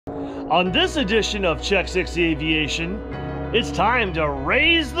On this edition of Check 60 Aviation, it's time to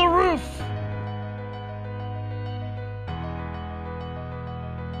raise the roof.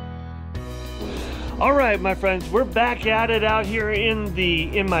 All right, my friends, we're back at it out here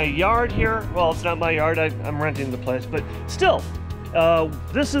in my yard here. Well, it's not my yard, I'm renting the place, but still,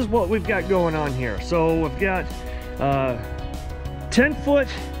 this is what we've got going on here. So we've got 10-foot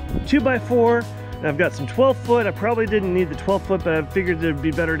 2x4. I've got some 12-foot. I probably didn't need the 12-foot, but I figured it'd be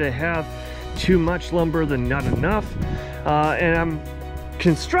better to have too much lumber than not enough. And I'm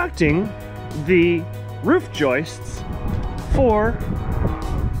constructing the roof joists for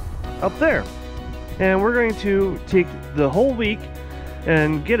up there. And we're going to take the whole week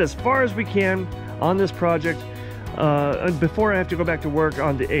and get as far as we can on this project before I have to go back to work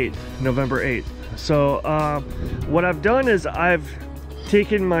on the 8th, November 8th. So what I've done is I've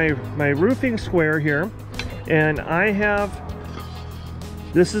taken my roofing square here, and I have,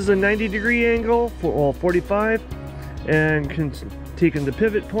 this is a 90-degree angle for, well, 45, and taken the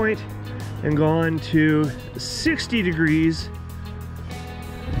pivot point and gone to 60 degrees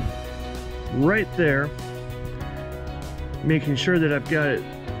right there, making sure that I've got it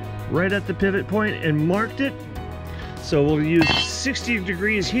right at the pivot point and marked it. So we'll use 60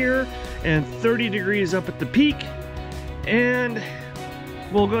 degrees here and 30 degrees up at the peak, and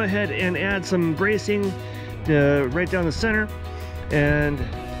we'll go ahead and add some bracing right down the center, and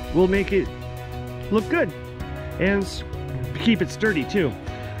we'll make it look good and keep it sturdy too.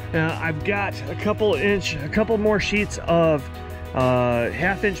 I've got a couple more sheets of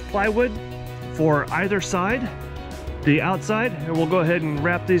 1/2-inch plywood for either side, the outside, and we'll go ahead and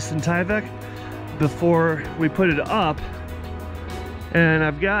wrap these in Tyvek before we put it up. And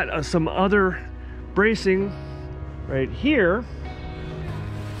I've got some other bracing right here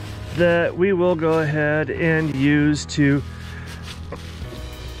that we will go ahead and use to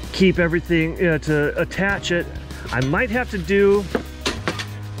keep everything, to attach it. I might have to do,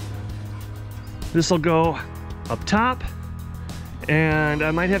 this will go up top, and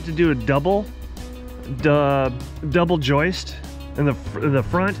I might have to do a double joist in the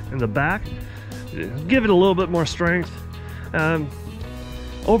front and the back, give it a little bit more strength.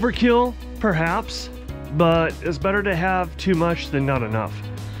 Overkill perhaps, but it's better to have too much than not enough.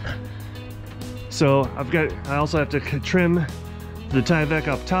 So I also have to trim the Tyvek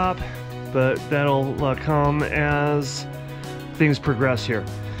up top, but that'll come as things progress here.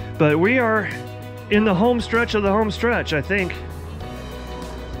 But we are in the home stretch of the home stretch, I think.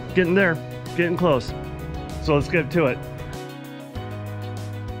 Getting there, getting close. So let's get to it.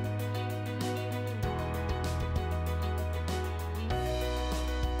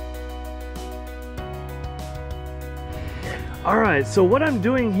 All right, so what I'm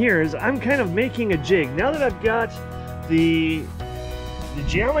doing here is I'm kind of making a jig. Now that I've got the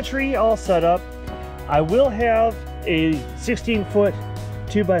geometry all set up, I will have a 16-foot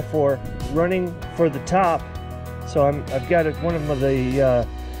 2x4 running for the top. So I've got one of the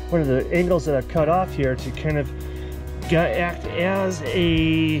angles that I've cut off here to kind of act as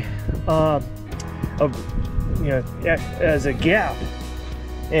as a gap.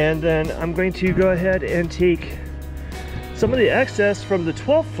 And then I'm going to go ahead and take some of the excess from the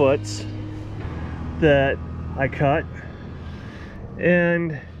 12 foots that I cut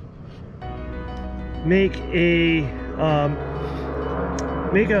and make a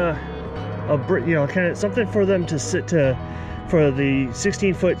kind of something for them to sit to, for the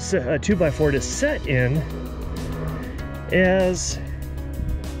 16-foot 2x4 to set in as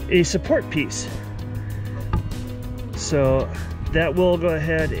a support piece. So that will go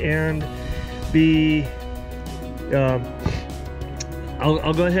ahead and be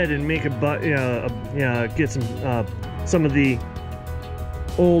I'll go ahead and make get some of the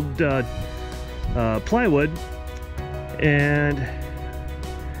old plywood and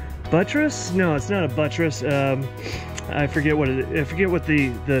buttress. No, it's not a buttress. I forget what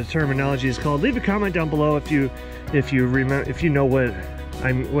the terminology is called. Leave a comment down below if you know what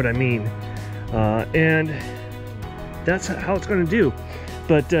I mean. And that's how it's going to do.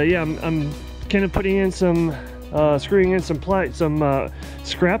 But yeah, I'm kind of putting in some screwing in some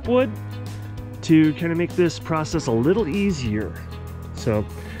scrap wood to kind of make this process a little easier. So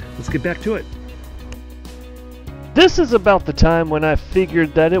let's get back to it. This is about the time when I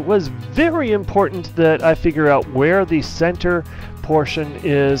figured that it was very important that I figure out where the center portion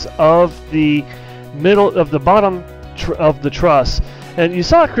is of the middle of the bottom of the truss. And you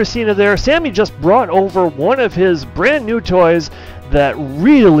saw Christina there. Sammy just brought over one of his brand new toys that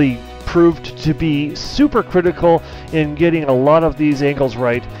really proved to be super critical in getting a lot of these angles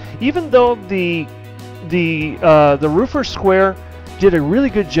right. Even though the roofer square did a really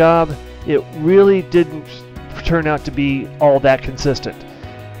good job. It really didn't turn out to be all that consistent.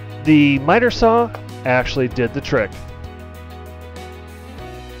 The miter saw actually did the trick.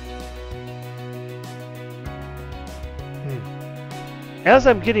 As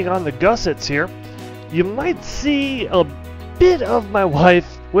I'm getting on the gussets here, you might see a bit of my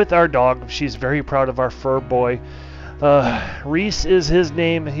wife with our dog. She's very proud of our fur boy. Reese is his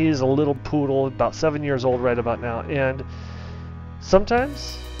name. He's a little poodle, about 7 years old right about now. And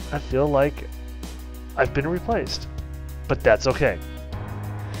sometimes I feel like I've been replaced, but that's okay.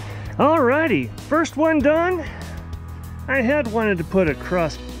 Alrighty, first one done. I had wanted to put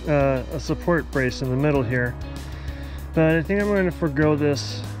a support brace in the middle here, but I think I'm going to forgo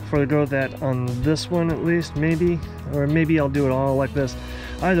that on this one at least, maybe, or maybe I'll do it all like this.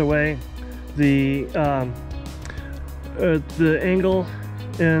 Either way, the angle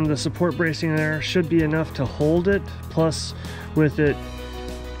and the support bracing there should be enough to hold it, plus with it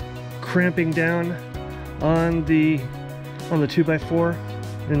cramping down on the 2x4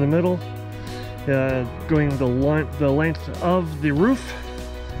 in the middle, going the length of the roof.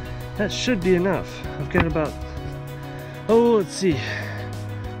 That should be enough. I've got about, let's see,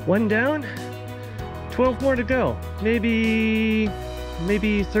 one down, 12 more to go. Maybe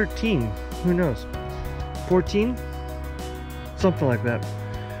 13, who knows, 14, something like that.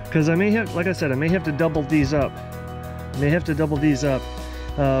 Because I may have, like I said, I may have to double these up.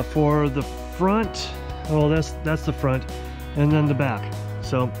 For the front. Well, that's the front, and then the back.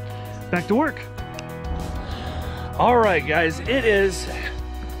 So, back to work. All right, guys, it is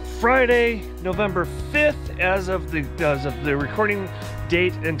Friday, November 5th, as of the recording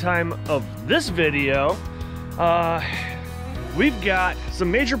date and time of this video. We've got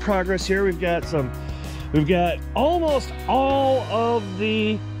some major progress here. We've got almost all of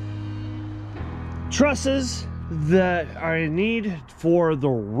the trusses that I need for the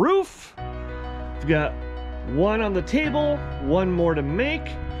roof. We've got one on the table, one more to make,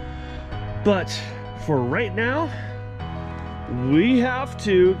 but for right now, we have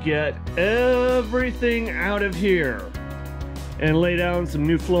to get everything out of here and lay down some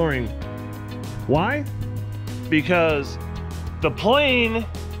new flooring. Why? Because the plane,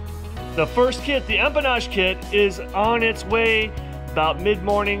 the first kit, the empennage kit, is on its way about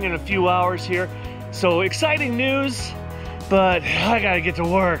mid-morning in a few hours here. So exciting news, but I gotta get to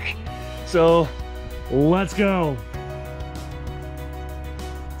work. So let's go.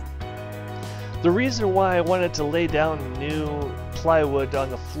 The reason why I wanted to lay down new plywood on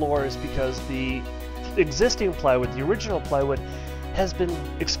the floor is because the existing plywood, the original plywood, has been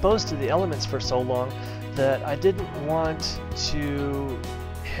exposed to the elements for so long that I didn't want to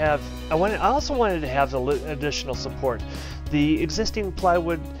have, I also wanted to have the additional support. The existing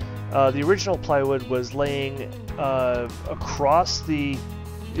plywood, the original plywood was laying across the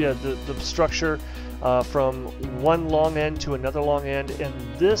structure from one long end to another long end, and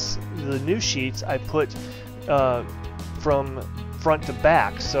the new sheets I put from front to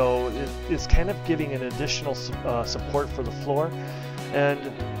back, so it's kind of giving an additional support for the floor.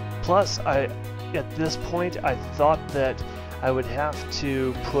 And plus, at this point I thought that I would have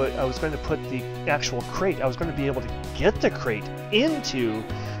to I was going to put the actual crate, I was going to be able to get the crate into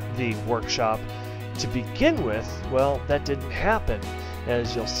the workshop to begin with. Well, that didn't happen,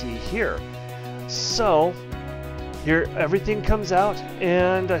 as you'll see here. So here everything comes out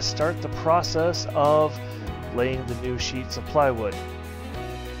and I start the process of laying the new sheets of plywood.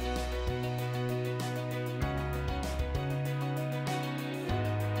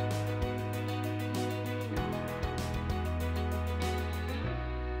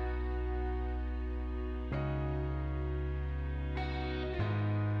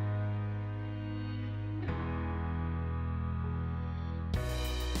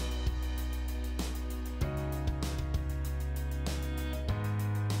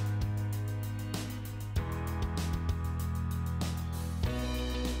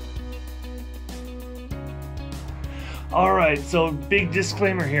 Alright, so big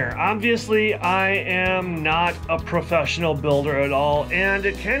disclaimer here. Obviously, I am not a professional builder at all, and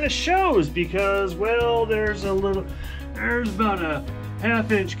it kind of shows because, well, there's about a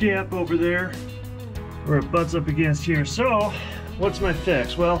half-inch gap over there where it butts up against here. So, what's my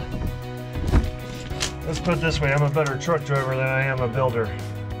fix? Well, let's put it this way. I'm a better truck driver than I am a builder.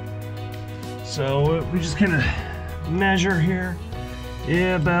 So, we just kind of measure here.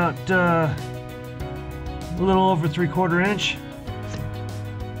 Yeah, about a little over 3/4 inch,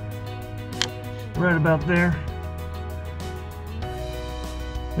 right about there,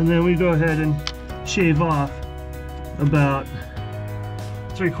 and then we go ahead and shave off about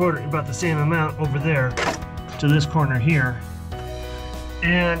 3/4, about the same amount over there to this corner here.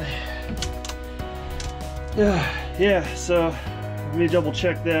 And yeah, so let me double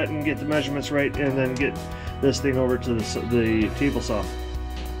check that and get the measurements right, and then get this thing over to the table saw.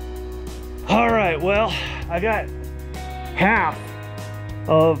 All right, well, I got half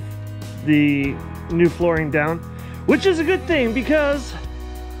of the new flooring down, which is a good thing because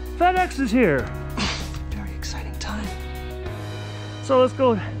FedEx is here. Very exciting time. So let's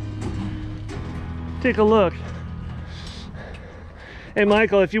go take a look. Hey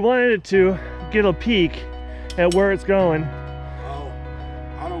Michael, if you wanted to get a peek at where it's going. Oh,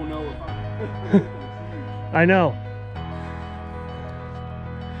 I don't know if I... I know.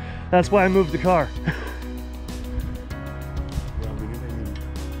 That's why I moved the car.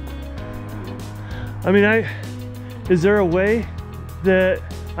 I mean, is there a way that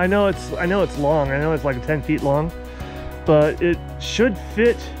I know it's long. I know it's like 10 feet long, but it should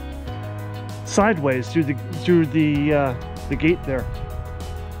fit sideways through the gate there.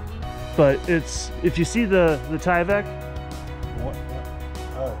 But it's, if you see the Tyvek, What?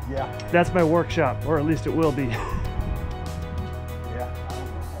 Yeah. that's my workshop, or at least it will be. Yeah.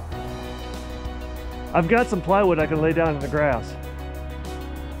 I've got some plywood I can lay down in the grass.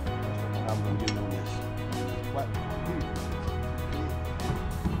 I'm gonna get on this. What?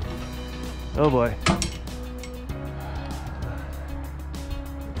 Oh boy.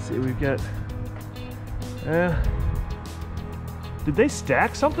 Let's see, we've got, did they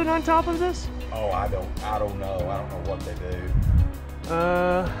stack something on top of this? Oh, I don't know. I don't know what they do.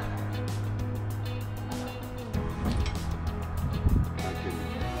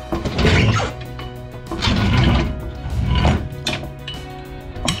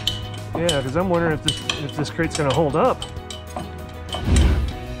 Yeah, because I'm wondering if this crate's gonna hold up.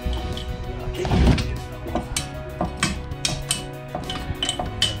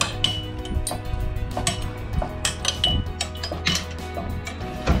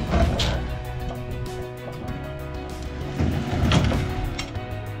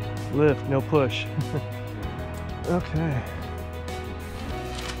 Lift, no push. Okay.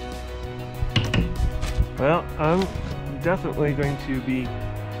 Well, I'm definitely going to be,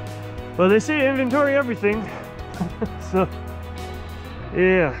 well, they say inventory everything. So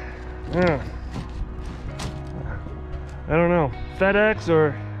yeah. I don't know, FedEx,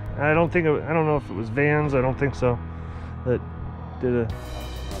 or I don't know if it was Vans. I don't think so. That did a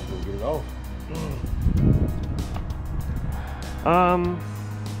Get it off.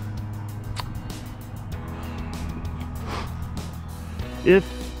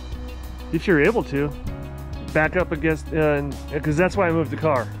 If you're able to back up against, because that's why I moved the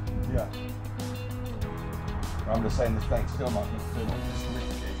car. Yeah. I'm just saying this thing's still not going to fit on this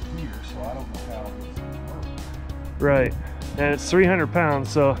lift gate here, so I don't know how it's going to work. Right, and it's 300 pounds,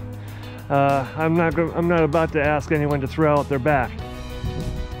 so I'm not about to ask anyone to throw out their back.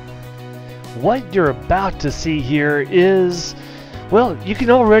 What you're about to see here is, well, you can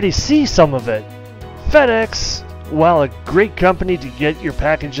already see some of it. FedEx, while a great company to get your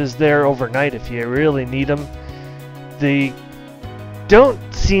packages there overnight if you really need them, they don't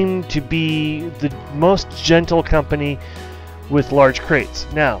seem to be the most gentle company with large crates.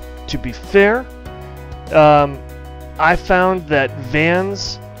 Now, to be fair, I found that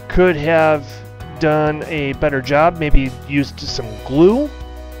Vans could have done a better job, maybe used some glue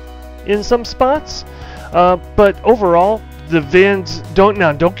in some spots, but overall, the Vans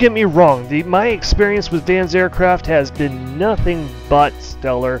don't get me wrong. My experience with Vans aircraft has been nothing but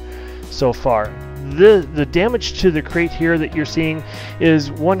stellar so far. The damage to the crate here that you're seeing is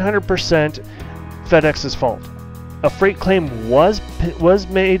 100% FedEx's fault. A freight claim was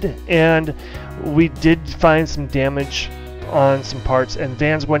made, and we did find some damage on some parts, and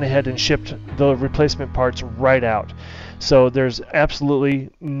Vans went ahead and shipped the replacement parts right out. So there's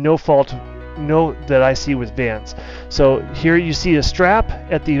absolutely no fault that I see with Vans. So here you see a strap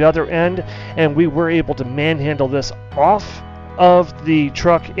at the other end, and we were able to manhandle this off of the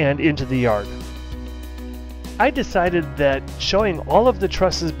truck and into the yard. I decided that showing all of the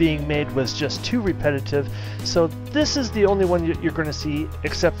trusses being made was just too repetitive, so this is the only one you're going to see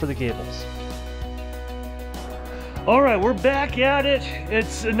except for the Gabels. Alright, we're back at it.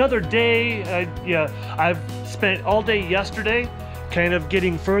 It's another day. I've spent all day yesterday kind of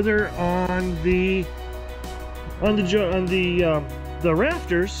getting further on the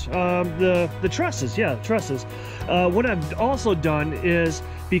rafters, the trusses. Yeah, trusses. What I've also done is,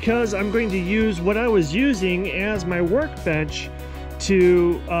 because I'm going to use what I was using as my workbench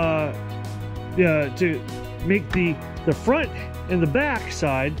to make the front and the back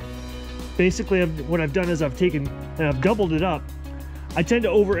side. Basically, what I've done is I've taken and I've doubled it up. I tend to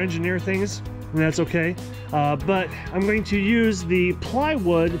over-engineer things and that's okay. But I'm going to use the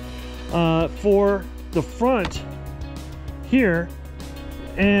plywood for the front here,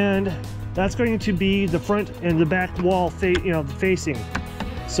 and that's going to be the front and the back wall facing.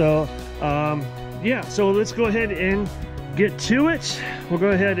 So yeah, so let's go ahead and get to it. We'll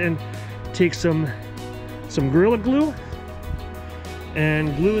go ahead and take some Gorilla Glue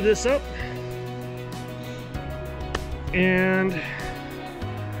and glue this up. And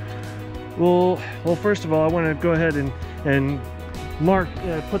well, first of all, I want to go ahead and mark,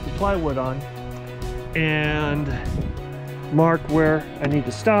 put the plywood on and mark where I need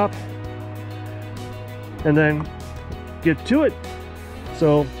to stop, and then get to it.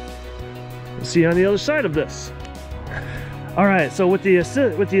 So we'll see you on the other side of this. All right, so with the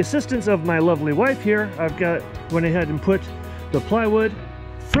assistance of my lovely wife here, went ahead and put the plywood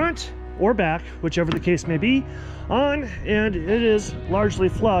front or back, whichever the case may be, on, and it is largely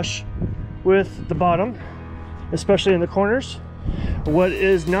flush with the bottom, especially in the corners. What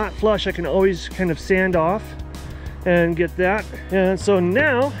is not flush, I can always kind of sand off and get that. And so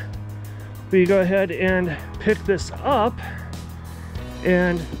now we go ahead and pick this up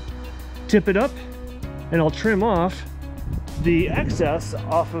and tip it up, and I'll trim off the excess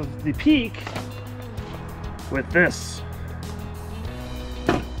off of the peak with this.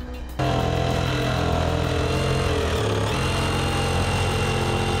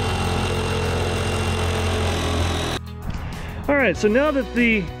 All right, so now that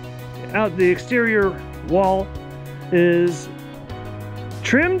the exterior wall is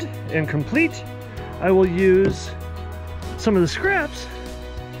trimmed and complete, I will use some of the scraps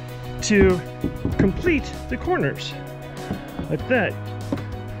to complete the corners like that.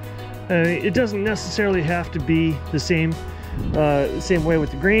 It doesn't necessarily have to be the same way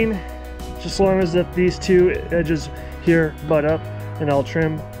with the green, just as long as that these two edges here butt up, and I'll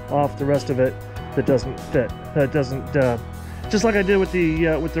trim off the rest of it that doesn't fit. That doesn't, just like I did with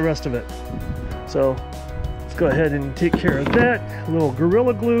the rest of it. So let's go ahead and take care of that. A little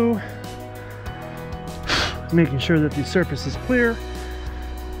Gorilla Glue, making sure that the surface is clear.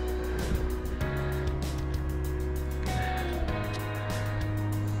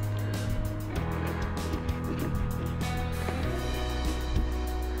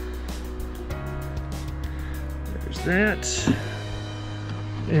 That,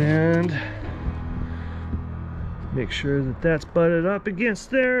 and make sure that that's butted up against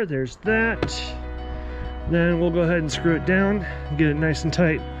there. There's that. Then we'll go ahead and screw it down and get it nice and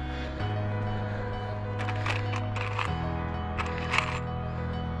tight.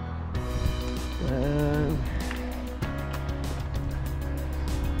 And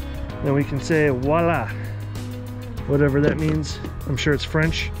then we can say voila, whatever that means. I'm sure it's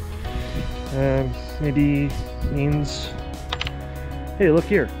French. Maybe means, hey, look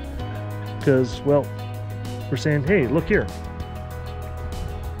here, because, well, we're saying, hey, look here.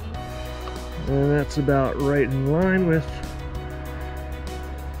 And that's about right in line with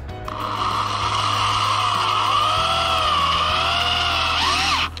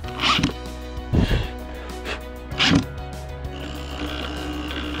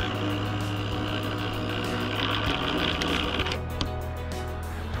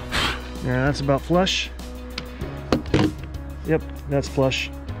yeah, that's about flush. Yep, that's flush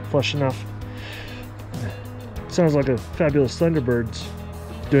enough. Sounds like a fabulous Thunderbirds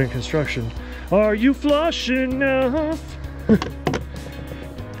doing construction. Are you flush enough?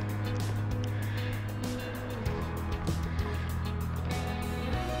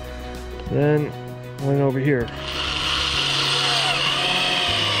 Then one over here.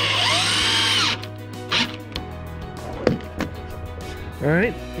 All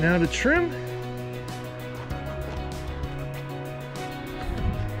right, now to trim.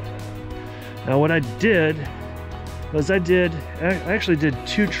 Now what I did was I actually did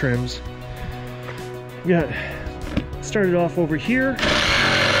two trims. Started off over here.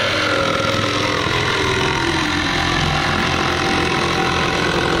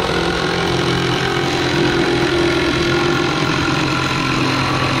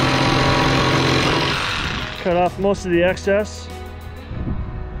 Cut off most of the excess.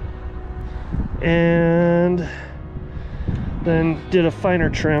 And then did a finer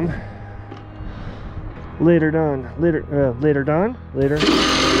trim later on.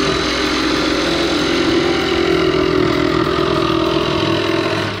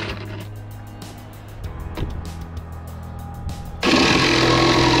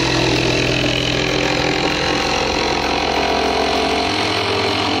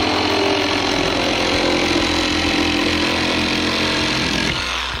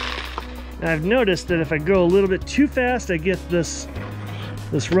 I've noticed that if I go a little bit too fast, I get this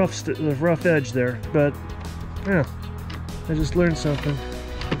the rough edge there. But yeah, I just learned something.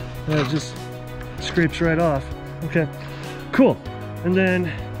 It just scrapes right off. Okay, cool. And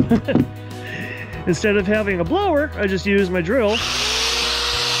then instead of having a blower, I just use my drill, and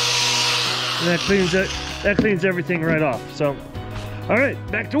that cleans everything right off. So, all right,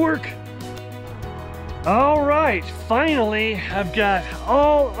 back to work. All right, finally, I've got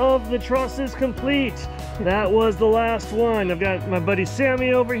all of the trusses complete. That was the last one. I've got my buddy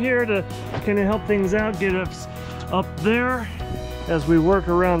Sammy over here to kind of help things out, get us up there as we work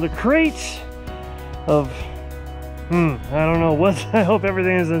around the crate of, I don't know what, I hope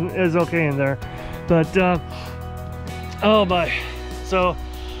everything is okay in there. But, oh my. So,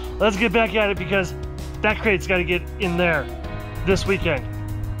 let's get back at it because that crate's got to get in there this weekend.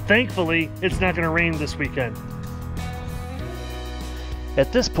 Thankfully, it's not going to rain this weekend.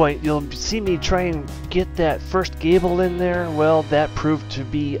 At this point, you'll see me try and get that first gable in there. Well, that proved to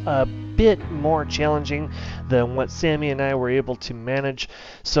be a bit more challenging than what Sammy and I were able to manage.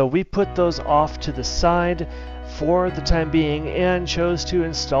 So we put those off to the side for the time being and chose to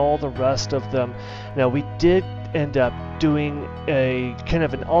install the rest of them. Now, we did end up doing a kind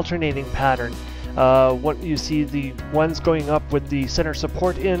of an alternating pattern. What you see, the ones going up with the center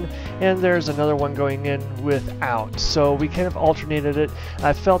support in, and there's another one going in without. So we kind of alternated it.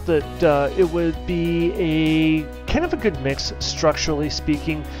 I felt that it would be a kind of a good mix, structurally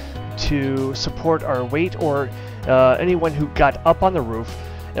speaking, to support our weight or anyone who got up on the roof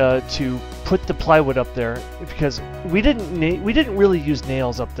to put the plywood up there, because we didn't really use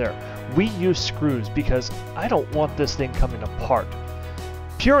nails up there. We used screws because I don't want this thing coming apart.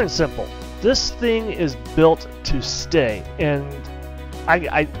 Pure and simple. This thing is built to stay, and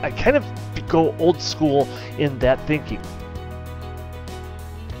I kind of go old school in that thinking.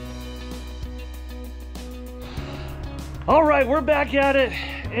 All right, we're back at it,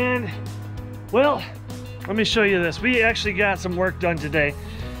 and well, let me show you this. We actually got some work done today.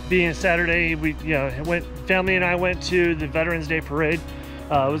 Being Saturday, family and I went to the Veterans Day parade.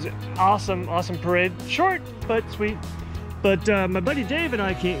 It was an awesome parade. Short but sweet. But my buddy Dave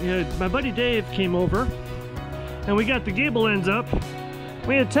came over, and we got the gable ends up.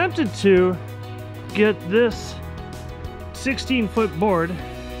 We attempted to get this 16-foot board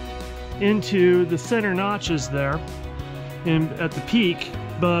into the center notches there at the peak,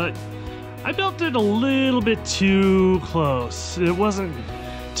 but I built it a little bit too close. It wasn't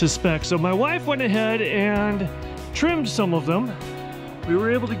to spec, so my wife went ahead and trimmed some of them. We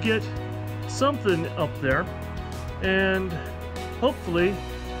were able to get something up there, and hopefully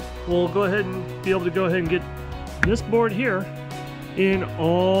we'll go ahead and be able to go ahead and get this board here in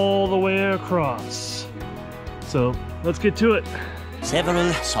all the way across. So let's get to it.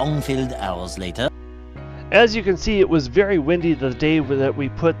 Several song-filled hours later. As you can see, it was very windy the day that we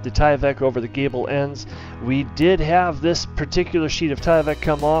put the Tyvek over the gable ends. We did have this particular sheet of Tyvek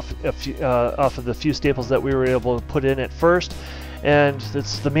come off off of the few staples that we were able to put in at first, and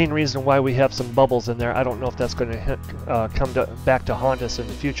that's the main reason why we have some bubbles in there. I don't know if that's going to come back to haunt us in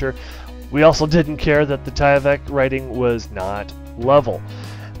the future. We also didn't care that the Tyvek writing was not level.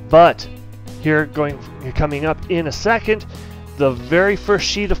 But here, coming up in a second, the very first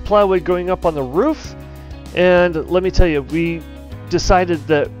sheet of plywood going up on the roof. And let me tell you, we decided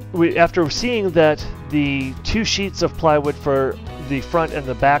that after seeing that the two sheets of plywood for the front and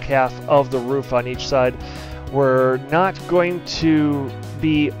the back half of the roof on each side were not going to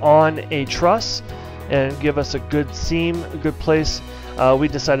be on a truss and give us a good seam, a good place, we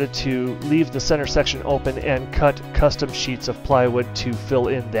decided to leave the center section open and cut custom sheets of plywood to fill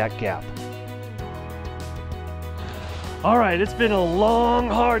in that gap. Alright, it's been a long,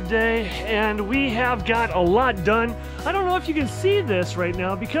 hard day, and we have got a lot done. I don't know if you can see this right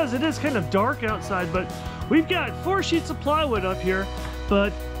now because it is kind of dark outside, but we've got 4 sheets of plywood up here.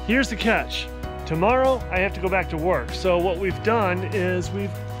 But here's the catch. Tomorrow, I have to go back to work. So what we've done is we've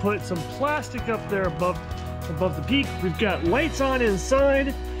put some plastic up there above the peak. We've got lights on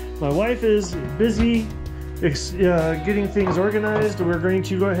inside. My wife is busy getting things organized. We're going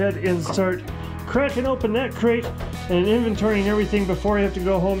to go ahead and start cracking open that crate and inventorying everything before I have to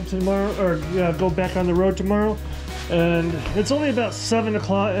go home tomorrow, or go back on the road tomorrow. And it's only about 7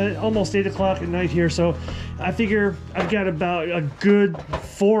 o'clock, almost 8 o'clock at night here, so I figure I've got about a good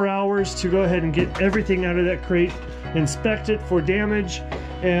 4 hours to go ahead and get everything out of that crate, inspect it for damage,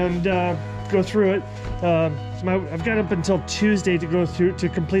 and go through it. I've got up until Tuesday to go through to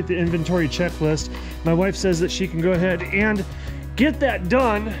complete the inventory checklist. My wife says that she can go ahead and get that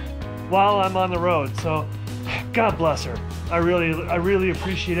done while I'm on the road, so God bless her. I really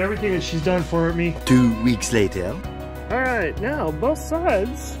appreciate everything that she's done for me. 2 weeks later. All right, now both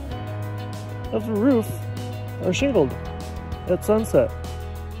sides of the roof are shingled at sunset.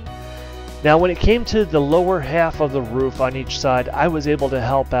 Now when it came to the lower half of the roof on each side, I was able to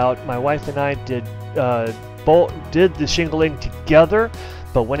help out. My wife and I did the shingling together,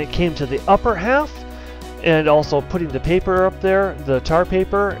 but when it came to the upper half and also putting the paper up there, the tar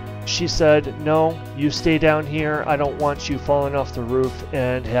paper, she said, no, you stay down here. I don't want you falling off the roof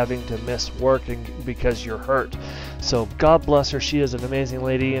and having to miss work because you're hurt. So God bless her. She is an amazing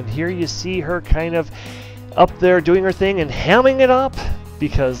lady. And here you see her kind of up there doing her thing and hamming it up,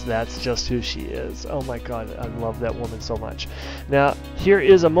 because that's just who she is. Oh my God, I love that woman so much. Now, here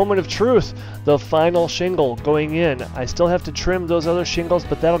is a moment of truth. The final shingle going in. I still have to trim those other shingles,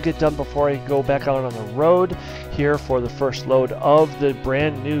 but that'll get done before I go back out on the road here for the first load of the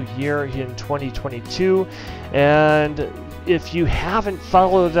brand new year in 2022. And if you haven't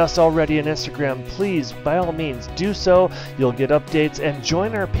followed us already on Instagram, please, by all means, do so. You'll get updates and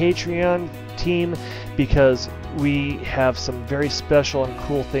join our Patreon team, because we have some very special and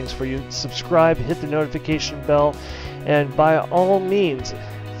cool things for you. Subscribe, hit the notification bell, and by all means,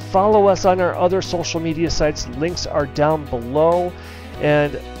 follow us on our other social media sites. Links are down below.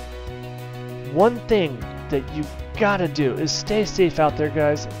 And one thing that you gotta do is stay safe out there,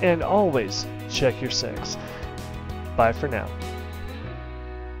 guys, and always check your six. Bye for now.